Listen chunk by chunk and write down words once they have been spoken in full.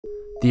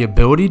The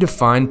ability to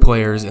find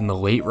players in the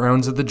late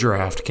rounds of the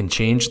draft can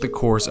change the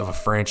course of a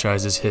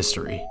franchise's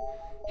history.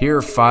 Here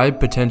are 5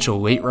 potential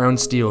late round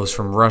steals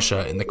from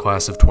Russia in the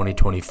class of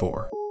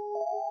 2024.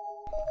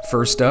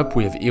 First up,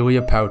 we have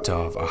Ilya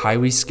Pautov, a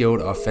highly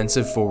skilled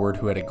offensive forward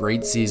who had a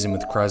great season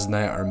with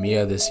Krasnaya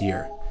Armia this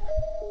year.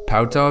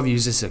 Pautov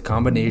uses a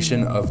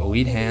combination of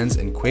elite hands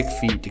and quick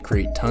feet to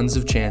create tons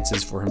of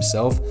chances for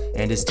himself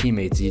and his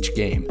teammates each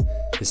game.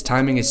 His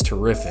timing is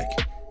terrific.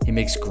 He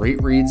makes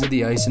great reads of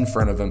the ice in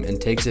front of him and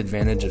takes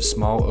advantage of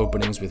small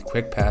openings with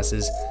quick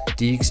passes,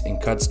 dekes,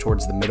 and cuts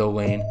towards the middle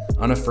lane,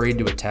 unafraid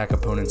to attack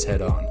opponents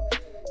head-on.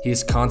 He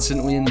is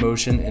constantly in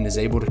motion and is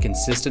able to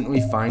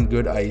consistently find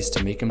good ice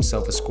to make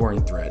himself a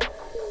scoring threat.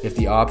 If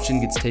the option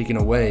gets taken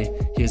away,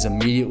 he is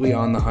immediately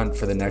on the hunt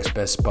for the next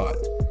best spot.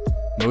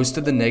 Most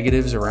of the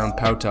negatives around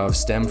Pautov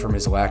stem from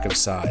his lack of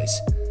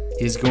size.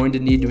 He is going to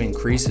need to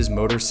increase his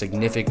motor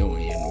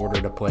significantly in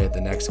order to play at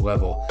the next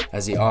level,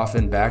 as he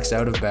often backs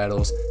out of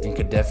battles and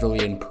could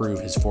definitely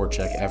improve his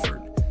forecheck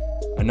effort.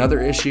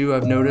 Another issue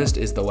I've noticed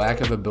is the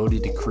lack of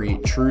ability to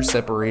create true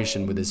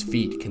separation with his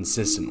feet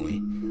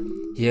consistently.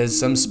 He has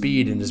some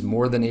speed and is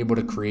more than able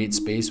to create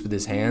space with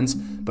his hands,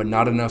 but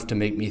not enough to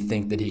make me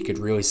think that he could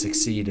really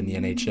succeed in the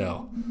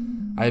NHL.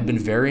 I have been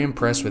very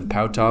impressed with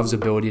Pautov's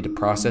ability to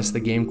process the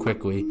game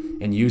quickly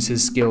and use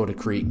his skill to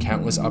create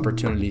countless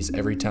opportunities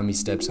every time he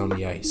steps on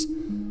the ice.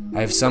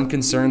 I have some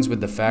concerns with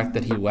the fact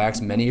that he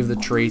lacks many of the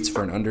traits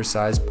for an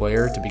undersized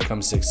player to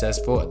become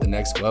successful at the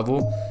next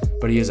level,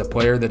 but he is a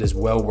player that is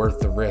well worth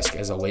the risk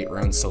as a late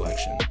round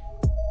selection.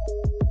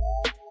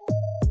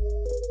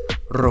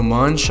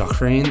 Roman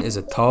Shokhrin is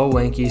a tall,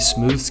 lanky,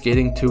 smooth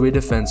skating two-way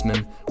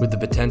defenseman with the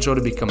potential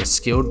to become a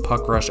skilled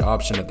puck rush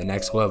option at the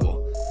next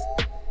level.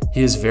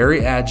 He is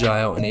very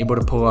agile and able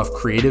to pull off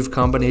creative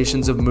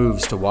combinations of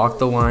moves to walk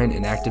the line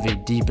and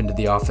activate deep into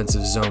the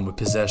offensive zone with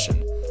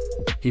possession.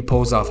 He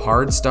pulls off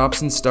hard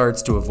stops and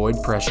starts to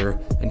avoid pressure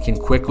and can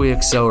quickly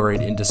accelerate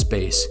into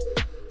space.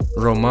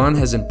 Roman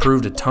has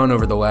improved a ton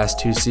over the last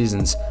 2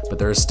 seasons, but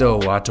there is still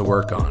a lot to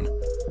work on.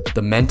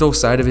 The mental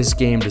side of his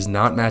game does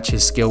not match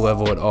his skill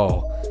level at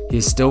all. He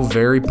is still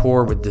very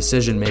poor with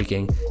decision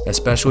making,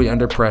 especially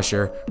under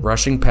pressure,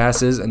 rushing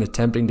passes and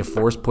attempting to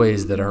force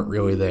plays that aren't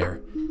really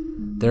there.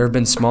 There have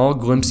been small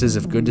glimpses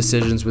of good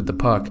decisions with the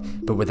puck,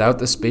 but without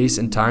the space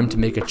and time to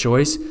make a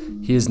choice,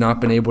 he has not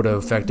been able to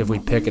effectively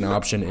pick an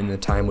option in a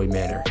timely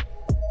manner.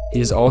 He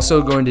is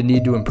also going to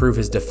need to improve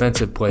his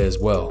defensive play as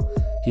well.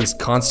 He is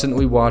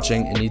constantly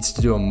watching and needs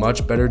to do a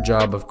much better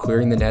job of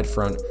clearing the net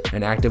front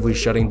and actively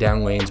shutting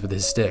down lanes with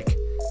his stick.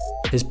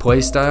 His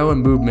play style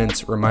and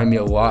movements remind me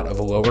a lot of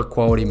a lower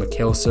quality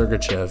Mikhail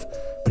Sergachev,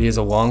 but he has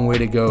a long way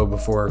to go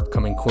before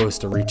coming close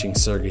to reaching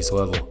Sergei's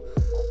level.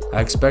 I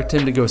expect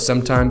him to go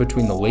sometime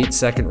between the late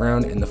 2nd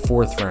round and the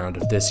 4th round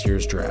of this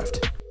year's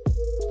draft.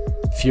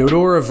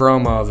 Fyodor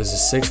Avramov is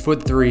a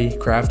 6'3",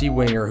 crafty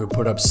winger who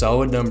put up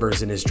solid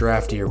numbers in his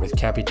draft year with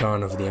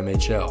Kapitan of the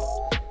NHL.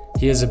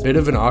 He has a bit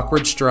of an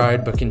awkward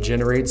stride but can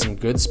generate some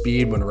good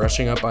speed when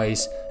rushing up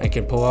ice and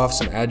can pull off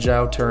some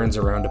agile turns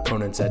around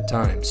opponents at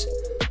times.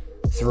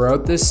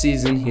 Throughout this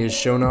season, he has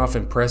shown off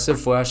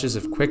impressive flashes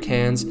of quick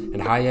hands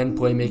and high-end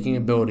playmaking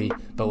ability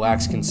but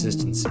lacks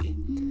consistency.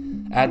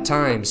 At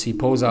times, he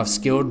pulls off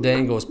skilled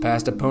dangles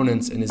past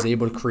opponents and is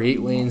able to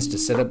create lanes to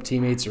set up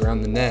teammates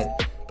around the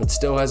net, but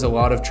still has a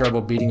lot of trouble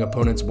beating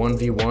opponents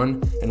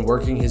 1v1 and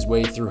working his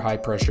way through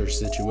high-pressure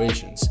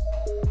situations.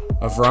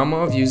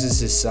 Avramov uses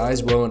his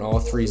size well in all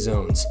 3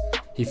 zones.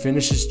 He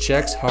finishes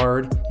checks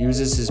hard,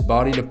 uses his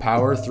body to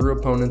power through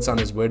opponents on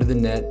his way to the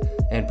net,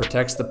 and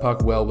protects the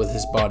puck well with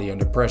his body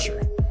under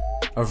pressure.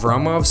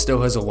 Avramov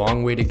still has a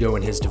long way to go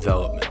in his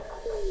development.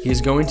 He is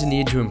going to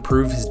need to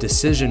improve his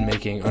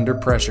decision-making under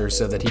pressure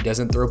so that he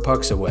doesn't throw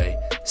pucks away,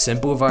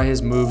 simplify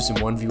his moves in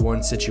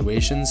 1v1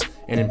 situations,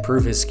 and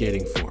improve his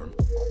skating form.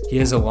 He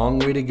has a long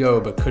way to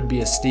go but could be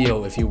a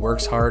steal if he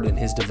works hard in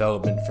his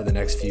development for the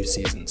next few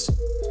seasons.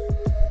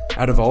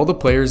 Out of all the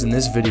players in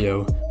this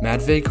video,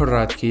 Matvei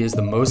Korotky is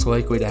the most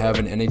likely to have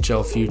an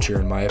NHL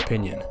future in my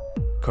opinion.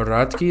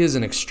 Korotky is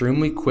an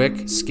extremely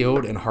quick,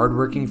 skilled, and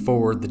hardworking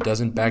forward that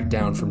doesn't back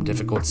down from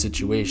difficult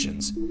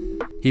situations.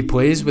 He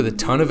plays with a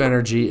ton of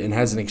energy and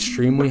has an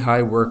extremely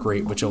high work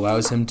rate which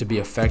allows him to be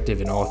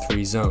effective in all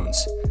 3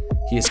 zones.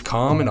 He is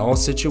calm in all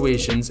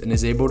situations and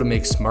is able to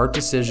make smart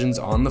decisions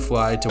on the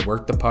fly to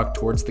work the puck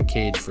towards the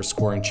cage for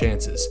scoring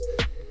chances.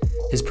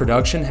 His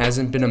production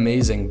hasn't been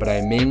amazing, but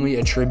I mainly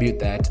attribute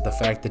that to the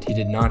fact that he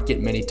did not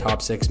get many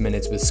top 6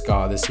 minutes with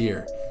SKA this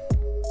year.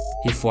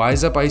 He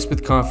flies up ice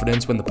with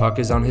confidence when the puck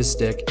is on his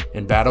stick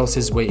and battles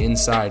his way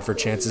inside for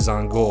chances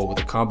on goal with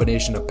a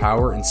combination of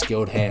power and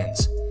skilled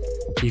hands.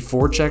 He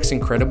forechecks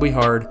incredibly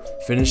hard,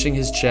 finishing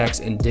his checks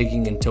and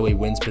digging until he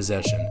wins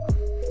possession.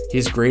 He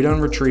is great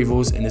on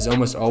retrievals and is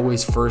almost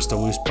always first to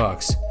loose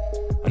pucks.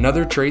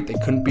 Another trait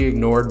that couldn't be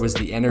ignored was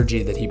the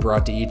energy that he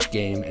brought to each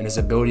game and his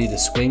ability to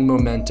swing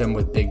momentum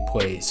with big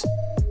plays.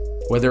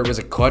 Whether it was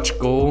a clutch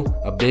goal,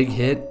 a big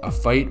hit, a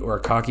fight, or a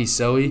cocky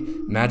celly,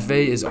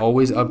 Matvei is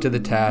always up to the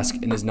task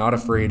and is not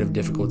afraid of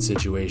difficult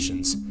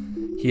situations.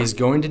 He is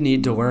going to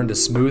need to learn to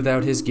smooth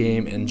out his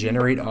game and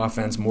generate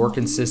offense more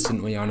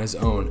consistently on his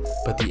own,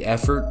 but the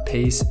effort,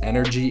 pace,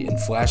 energy, and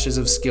flashes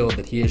of skill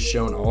that he has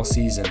shown all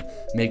season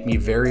make me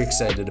very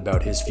excited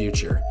about his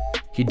future.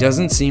 He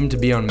doesn't seem to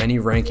be on many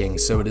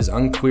rankings, so it is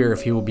unclear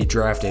if he will be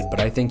drafted,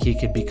 but I think he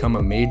could become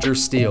a major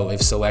steal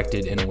if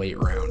selected in a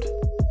late round.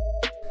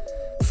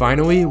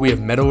 Finally, we have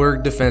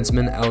Metallurg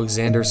defenseman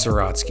Alexander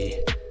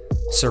Siryatsky.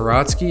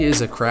 Siryatsky is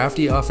a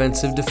crafty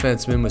offensive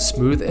defenseman with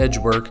smooth edge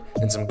work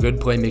and some good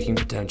playmaking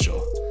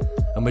potential.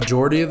 A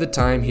majority of the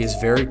time, he is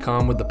very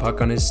calm with the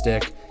puck on his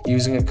stick,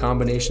 using a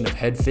combination of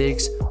head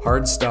fakes,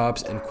 hard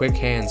stops, and quick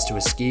hands to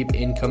escape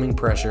incoming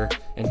pressure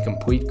and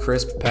complete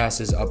crisp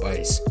passes up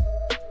ice.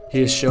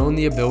 He has shown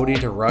the ability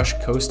to rush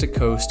coast to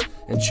coast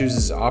and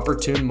chooses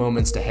opportune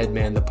moments to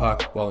headman the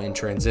puck while in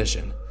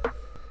transition.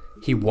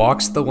 He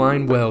walks the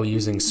line well,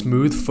 using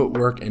smooth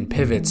footwork and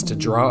pivots to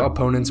draw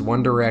opponents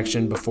one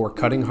direction before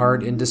cutting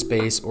hard into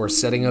space or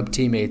setting up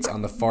teammates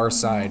on the far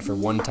side for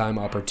one-time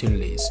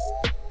opportunities.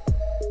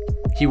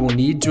 He will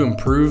need to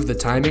improve the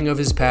timing of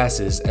his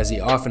passes, as he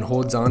often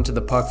holds on to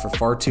the puck for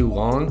far too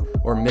long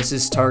or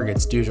misses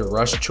targets due to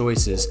rush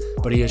choices,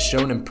 but he has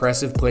shown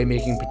impressive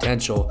playmaking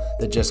potential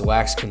that just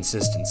lacks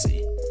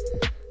consistency.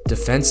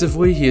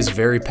 Defensively, he is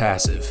very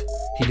passive.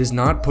 He does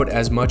not put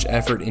as much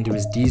effort into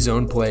his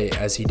D-zone play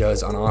as he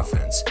does on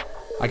offense.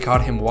 I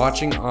caught him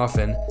watching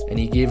often, and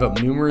he gave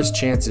up numerous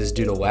chances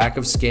due to lack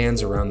of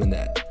scans around the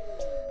net.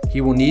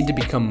 He will need to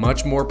become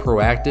much more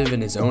proactive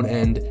in his own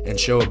end and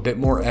show a bit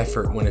more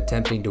effort when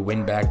attempting to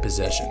win back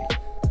possession.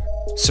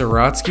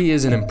 Siryatsky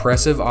is an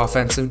impressive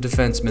offensive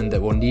defenseman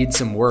that will need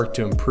some work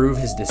to improve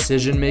his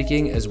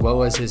decision-making as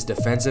well as his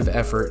defensive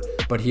effort,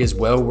 but he is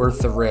well worth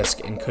the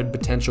risk and could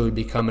potentially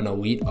become an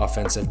elite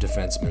offensive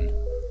defenseman.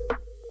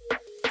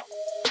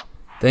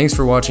 Thanks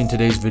for watching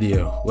today's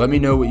video. Let me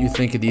know what you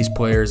think of these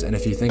players and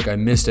if you think I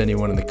missed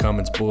anyone in the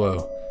comments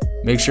below.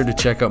 Make sure to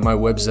check out my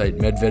website,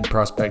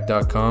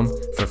 medvedprospekt.com,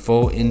 for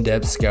full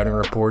in-depth scouting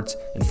reports,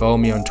 and follow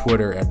me on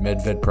Twitter at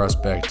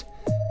medvedprospekt.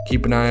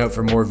 Keep an eye out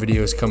for more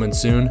videos coming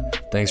soon.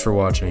 Thanks for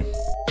watching.